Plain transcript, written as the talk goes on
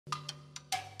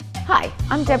Hi,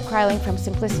 I'm Deb Kryling from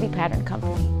Simplicity Pattern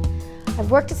Company.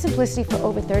 I've worked at Simplicity for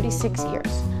over 36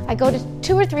 years. I go to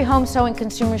 2 or 3 home sewing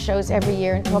consumer shows every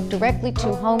year and talk directly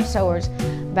to home sewers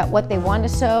about what they want to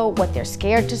sew, what they're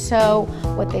scared to sew,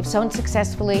 what they've sewn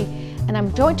successfully, and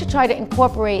I'm going to try to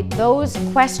incorporate those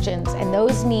questions and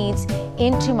those needs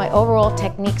into my overall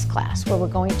techniques class, where we're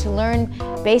going to learn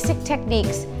basic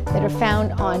techniques that are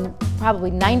found on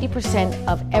probably 90%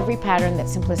 of every pattern that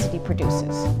Simplicity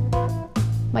produces.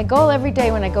 My goal every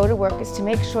day when I go to work is to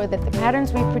make sure that the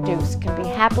patterns we produce can be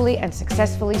happily and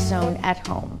successfully sewn at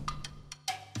home.